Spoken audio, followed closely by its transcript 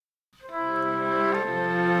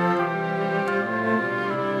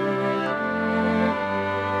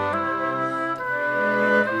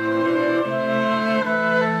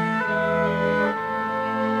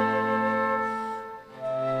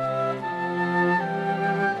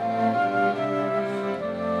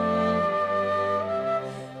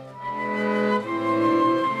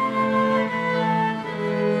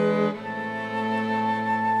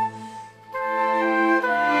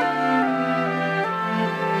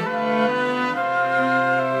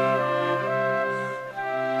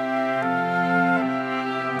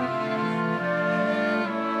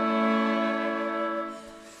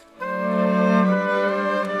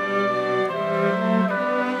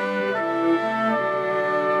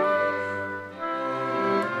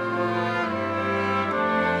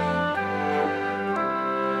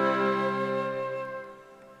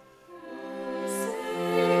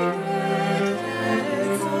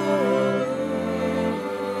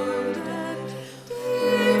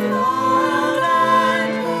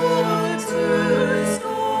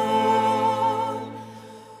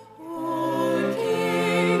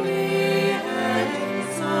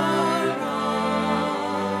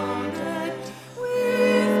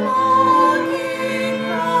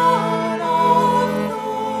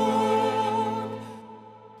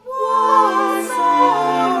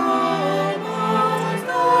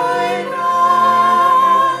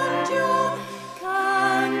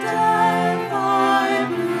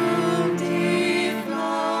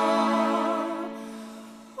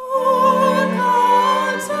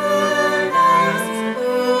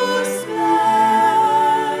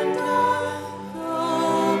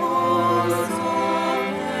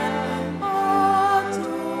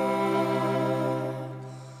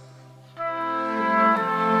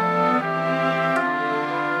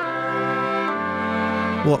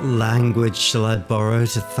What language shall I borrow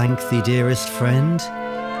to thank thee, dearest friend,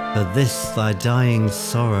 for this thy dying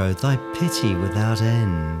sorrow, thy pity without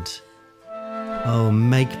end? Oh,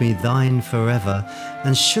 make me thine forever,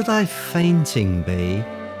 and should I fainting be,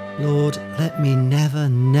 Lord, let me never,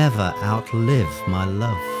 never outlive my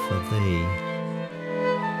love for thee.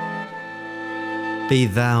 Be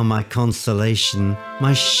thou my consolation,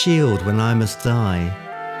 my shield when I must die.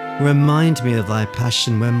 Remind me of thy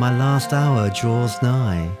passion when my last hour draws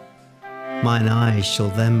nigh. Mine eyes shall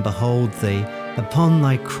then behold thee, upon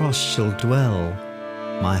thy cross shall dwell.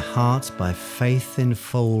 My heart by faith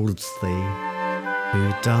enfolds thee,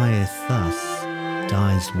 who dieth thus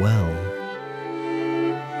dies well.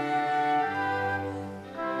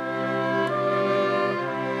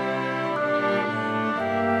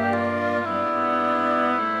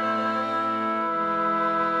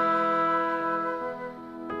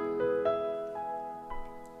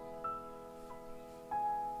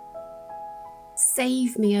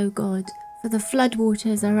 Save me, O God, for the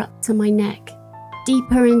floodwaters are up to my neck.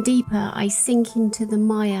 Deeper and deeper I sink into the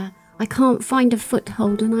mire. I can't find a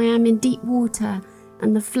foothold and I am in deep water,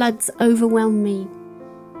 and the floods overwhelm me.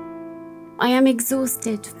 I am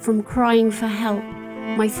exhausted from crying for help.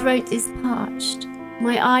 My throat is parched.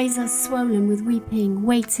 My eyes are swollen with weeping,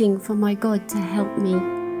 waiting for my God to help me.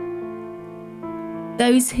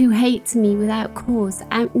 Those who hate me without cause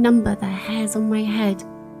outnumber the hairs on my head.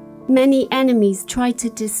 Many enemies try to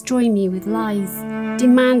destroy me with lies,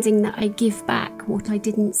 demanding that I give back what I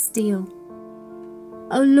didn't steal.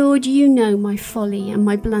 O Lord, you know my folly and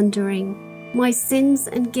my blundering. My sins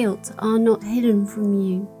and guilt are not hidden from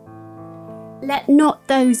you. Let not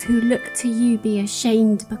those who look to you be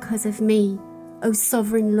ashamed because of me, O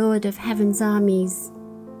sovereign Lord of heaven's armies.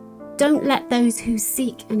 Don't let those who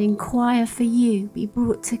seek and inquire for you be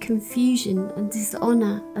brought to confusion and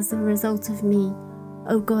dishonor as a result of me,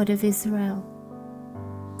 O God of Israel.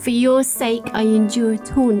 For your sake I endure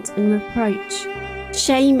taunt and reproach.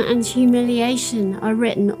 Shame and humiliation are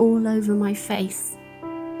written all over my face.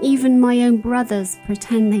 Even my own brothers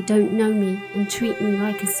pretend they don't know me and treat me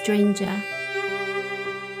like a stranger.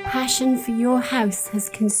 Passion for your house has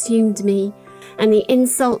consumed me, and the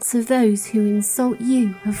insults of those who insult you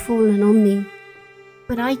have fallen on me.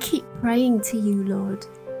 But I keep praying to you, Lord.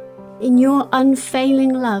 In your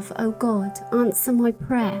unfailing love, O God, answer my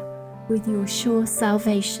prayer with your sure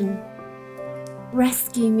salvation.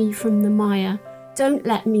 Rescue me from the mire. Don't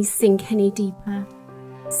let me sink any deeper.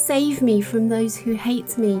 Save me from those who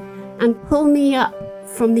hate me and pull me up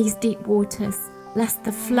from these deep waters, lest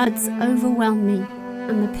the floods overwhelm me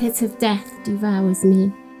and the pit of death devours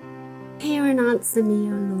me. Hear and answer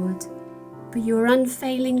me, O Lord, for your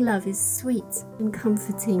unfailing love is sweet and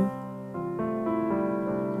comforting.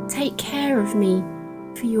 Take care of me,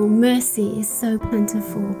 for your mercy is so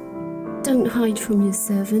plentiful. Don't hide from your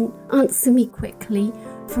servant. Answer me quickly,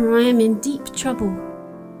 for I am in deep trouble.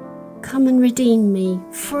 Come and redeem me.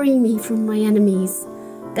 Free me from my enemies.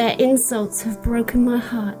 Their insults have broken my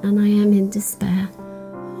heart, and I am in despair.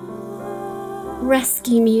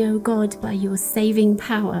 Rescue me, O God, by your saving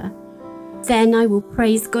power. Then I will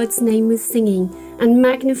praise God's name with singing and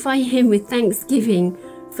magnify him with thanksgiving,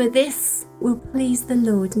 for this will please the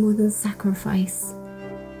Lord more than sacrifice.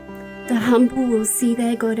 The humble will see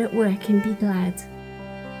their God at work and be glad.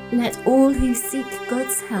 Let all who seek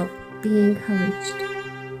God's help be encouraged.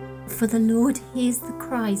 For the Lord hears the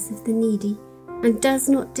cries of the needy and does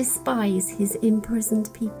not despise his imprisoned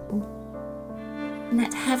people.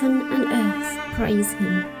 Let heaven and earth praise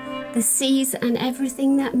him, the seas and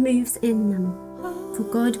everything that moves in them. For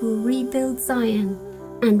God will rebuild Zion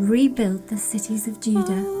and rebuild the cities of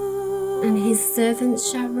Judah, and his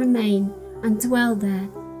servants shall remain and dwell there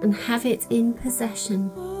and have it in possession.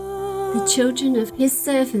 The children of his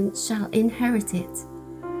servants shall inherit it,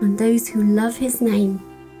 and those who love his name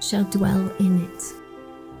shall dwell in it.